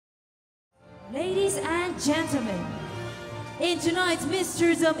Ladies and gentlemen, in tonight's Miss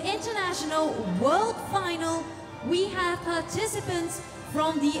Tourism International World Final, we have participants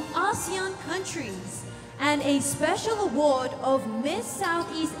from the ASEAN countries, and a special award of Miss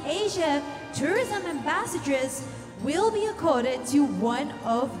Southeast Asia Tourism Ambassadress will be accorded to one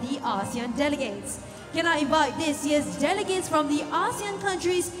of the ASEAN delegates. Can I invite this year's delegates from the ASEAN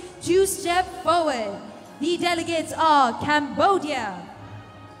countries to step forward? The delegates are Cambodia,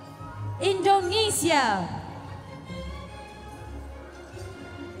 Indonesia,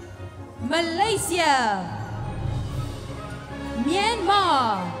 Malaysia,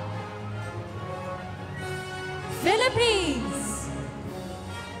 Myanmar, Philippines,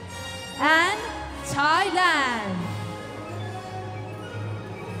 and Thailand.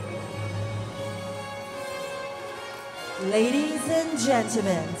 Ladies and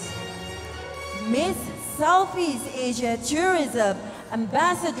gentlemen, Miss Southeast Asia Tourism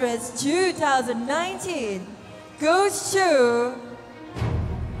Ambassadress 2019 goes to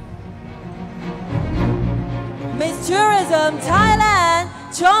Miss Tourism Thailand,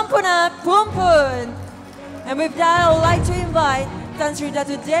 Chompoonut, Phungphon. And with that, I would like to invite Country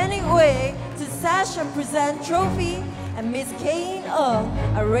Datu Danny Uy to sash and present trophy, and Miss Kane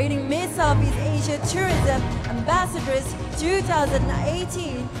a reigning Miss Southeast Asia Tourism Ambassadress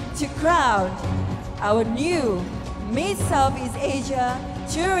 2018 to crown our new Miss Southeast Asia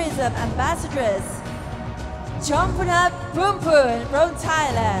Tourism Ambassadress, Chompoonut, Phungphon from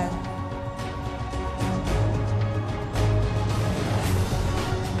Thailand.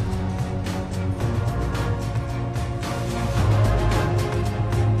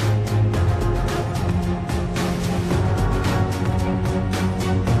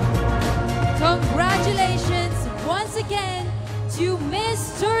 Congratulations once again to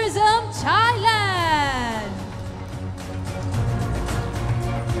Miss Tourism Thailand.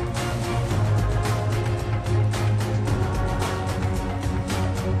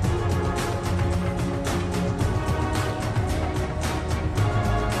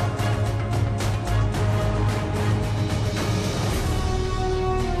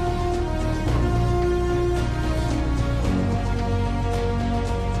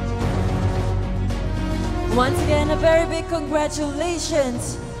 Once again, a very big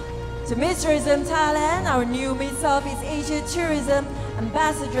congratulations to Miss Tourism Thailand, our new Miss Southeast Asia Tourism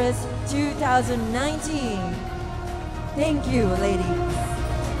Ambassadress 2019. Thank you, ladies.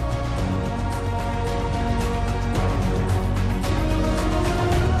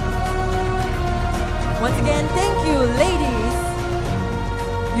 Once again, thank you, ladies.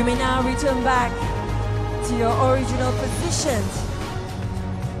 You may now return back to your original positions.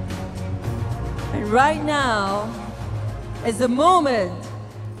 And right now is the moment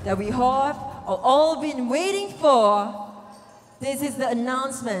that we have all been waiting for. This is the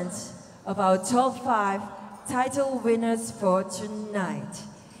announcement of our top 5 title winners for tonight.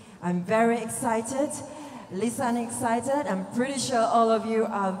 I'm very excited. Lisa, I'm excited. I'm pretty sure all of you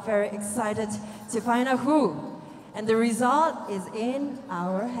are very excited to find out who. And the result is in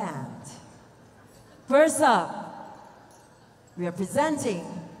our hand. First up, we are presenting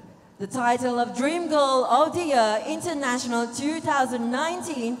the title of Dreamgirl of the Year International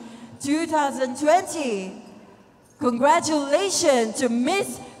 2019-2020. Congratulations to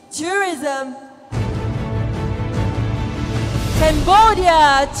Miss Tourism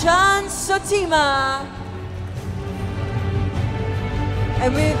Cambodia, Sotima.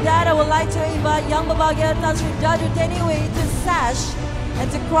 And with that, I would like to invite young Babagia Tansi Dadu Teniwe to sash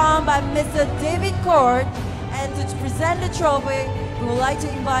and to crown by Mr. David Court, and to present the trophy. We would like to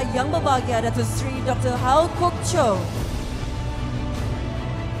invite young Babagia to Sri Dr. Hao Kok Cho.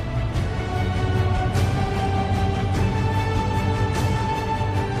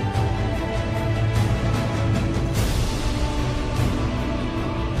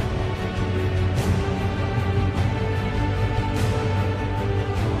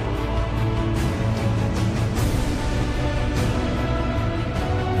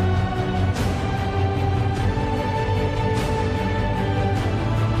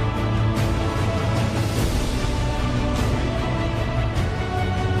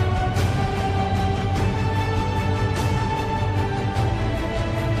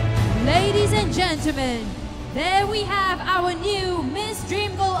 Gentlemen, there we have our new Miss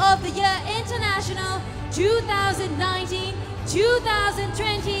Dreamgirl of the Year International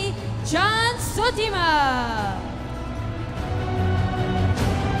 2019-2020, Sotima.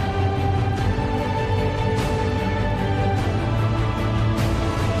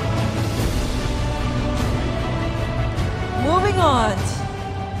 Moving on,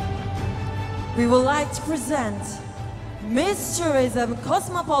 we would like to present Miss Tourism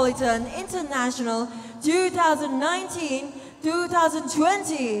Cosmopolitan International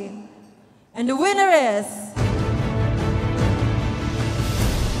 2019-2020. And the winner is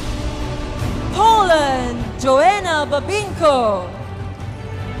Poland, Joanna Babynko.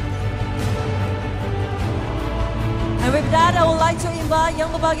 And with that, I would like to invite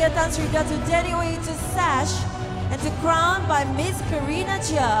Yang Babagia Tan Sri Datu Deniwi to sash and to crown by Miss Kateryna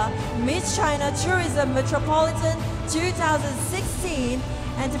Chia, Miss China Tourism Metropolitan 2016,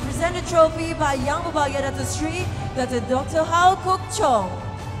 and to present the trophy by Yang Babagia Datu Sri Dr. Hao Kuk Chong.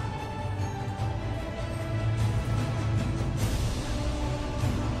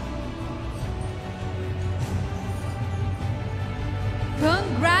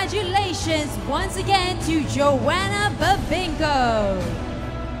 Congratulations once again to Joanna Babynko.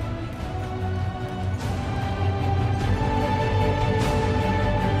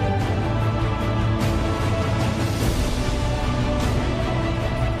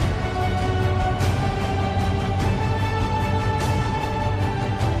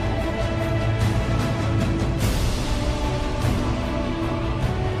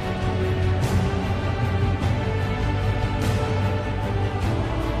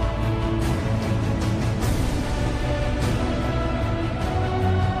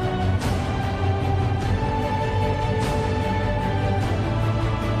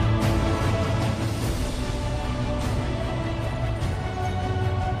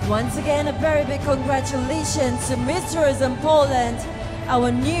 Once again, a very big congratulations to Miss Tourism Poland, our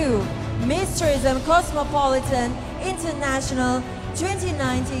new Miss Tourism Cosmopolitan International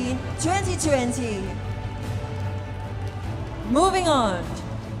 2019-2020. Moving on.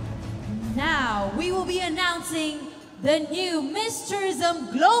 Now we will be announcing the new Miss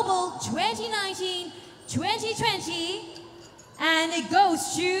Tourism Global 2019-2020, and it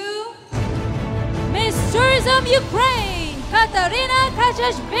goes to Miss Tourism Ukraine, Kateryna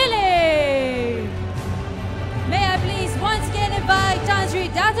Kachashvili. May I please once again invite Tan Sri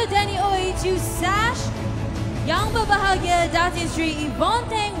Datu Deni Oi to sash, Yang Babahagia Datin Sri Yvonne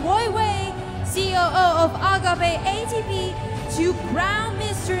Teng Roy Wei, COO of Agape ATP, to crown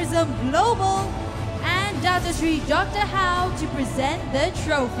Miss Tourism Global, and Datu Sri Dr. Hao to present the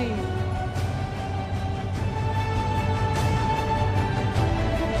trophy.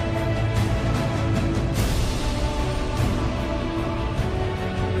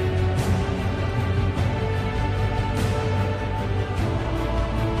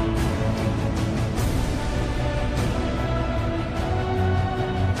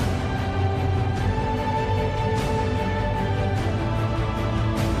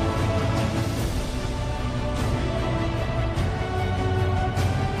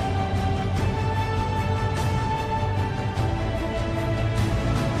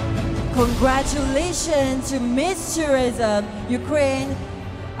 Congratulations to Miss Tourism Ukraine,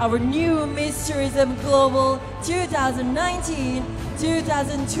 our new Miss Tourism Global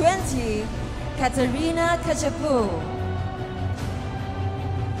 2019-2020, Kateryna Kachashvili.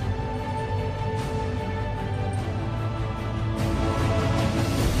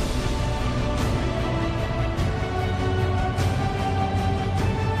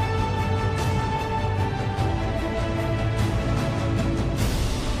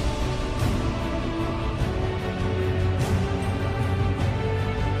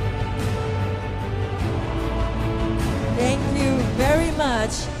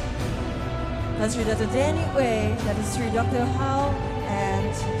 That's Sri Dr. Danny Wei, that is Sri Dr. Hao,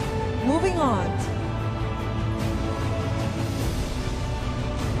 and moving on.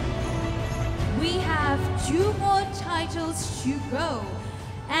 We have 2 more titles to go,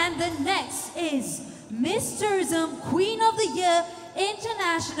 and the next is Miss Tourism Queen of the Year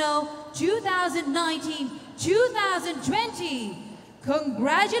International 2019-2020.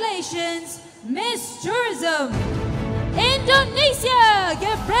 Congratulations, Miss Tourism Indonesia,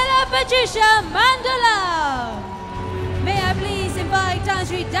 Gabriella Patricia Mandolang. May I please invite Tan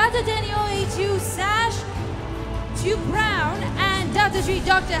Sri Datu Deni Oi to sash, to crown, and Datu Sri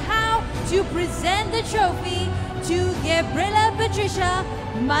Dr. Hao to present the trophy to Gabriella Patricia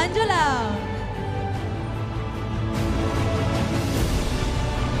Mandolang.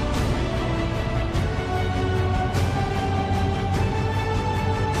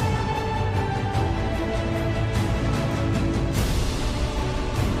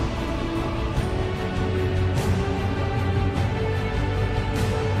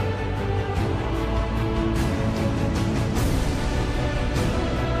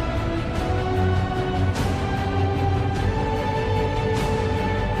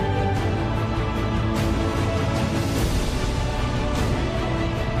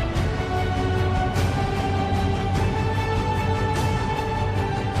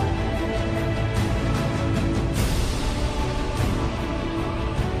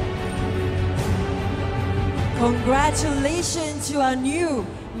 Congratulations to our new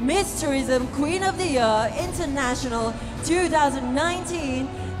Miss Tourism Queen of the Year International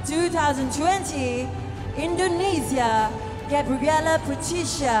 2019-2020, Indonesia, Gabriella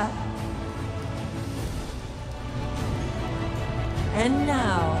Patricia. And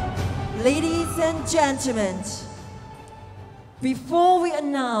now, ladies and gentlemen, before we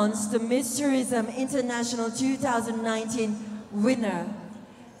announce the Miss Tourism International 2019 winner,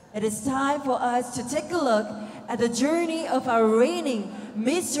 it is time for us to take a look at the journey of our reigning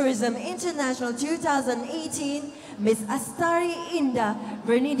Miss Tourism International 2018, Miss Astari Indah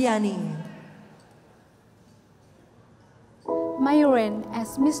Bernidiani. My reign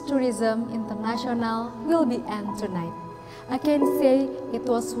as Miss Tourism International will be end tonight. I can say it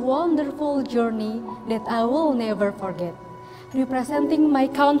was a wonderful journey that I will never forget. Representing my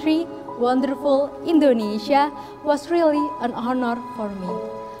country, wonderful Indonesia, was really an honor for me.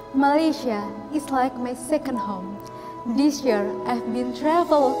 Malaysia is like my second home. This year, I've been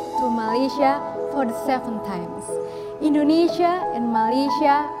traveled to Malaysia for the 7th times. Indonesia and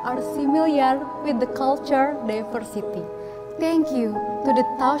Malaysia are similar with the culture diversity. Thank you to the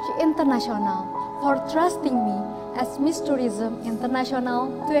Touch International for trusting me as Miss Tourism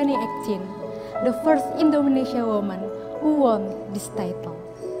International 2018, the first Indonesian woman who won this title.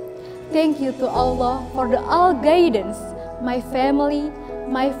 Thank you to Allah for the all guidance, my family,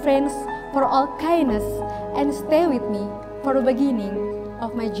 my friends for all kindness, and stay with me for the beginning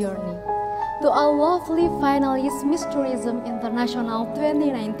of my journey. To all lovely finalists Miss Tourism International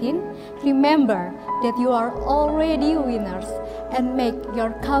 2019, remember that you are already winners and make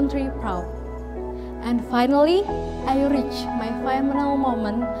your country proud. And finally, I reach my final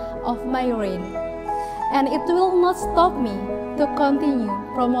moment of my reign. And it will not stop me to continue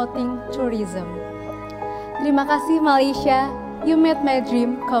promoting tourism. Terima kasih Malaysia, you made my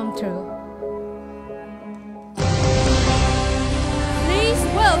dream come true. Please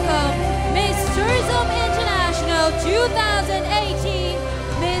welcome Miss Tourism International 2018,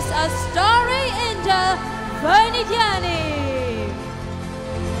 Miss Astari Indah Bernidiani.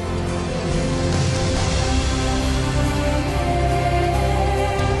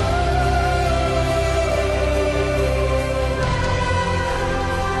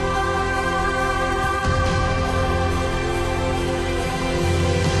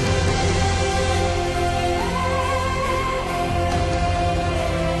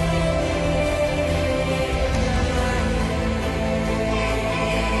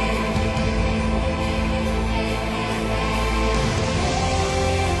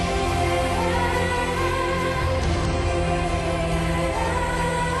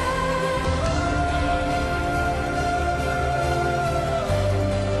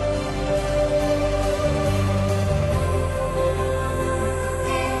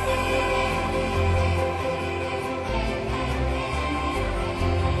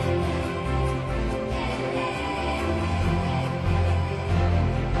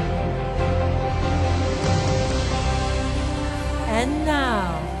 And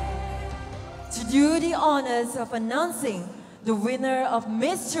now, to do the honors of announcing the winner of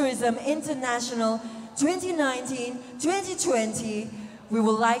Miss Tourism International 2019-2020, we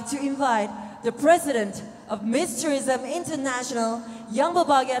would like to invite the President of Miss Tourism International, Yang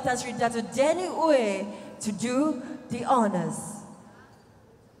Berbahagia Tan Sri Dato' Denny Uwe, to do the honors.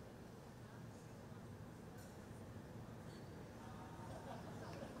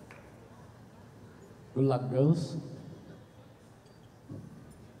 Good luck, girls.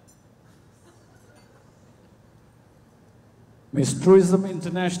 Miss Tourism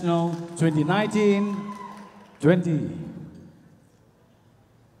International 2019-20.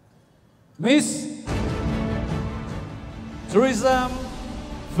 Miss Tourism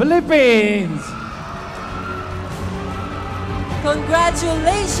Philippines.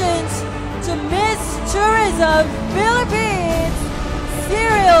 Congratulations to Miss Tourism Philippines,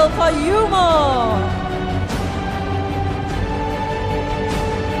 Cyrille Payumo.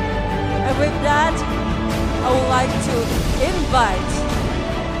 And with that, I would like to invite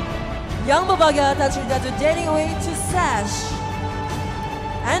Yang Berbahagia Tan Sri Dato' Denny Uwe to sash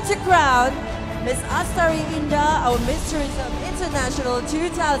and to crown Miss Astari Indah, our Miss Tourism International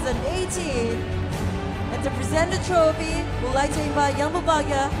 2018. And to present the trophy, we'd like to invite Yang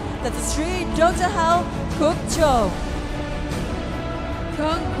Berbahagia Dato' Sri Dr. Hao Kuk Cho.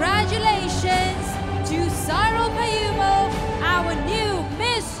 Congratulations to Cyrille Payumo, our new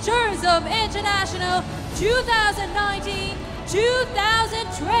Miss Tourism International 2019-2020.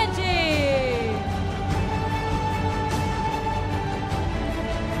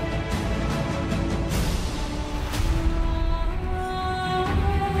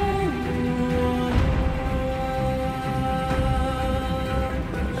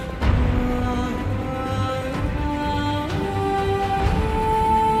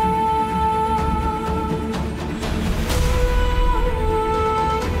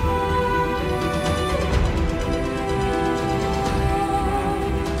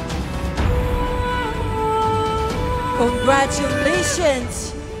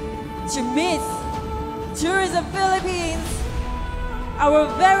 Congratulations to Miss Tourism Philippines, our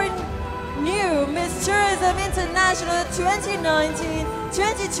very new Miss Tourism International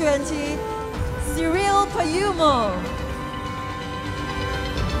 2019-2020, Cyrille Payumo.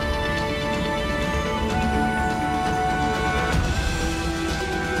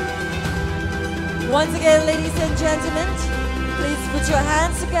 Once again, ladies and gentlemen, please put your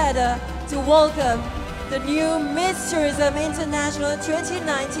hands together to welcome the new Miss Tourism International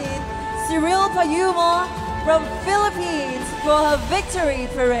 2019, Cyrille Payumo from Philippines, for her victory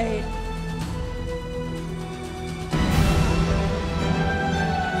parade.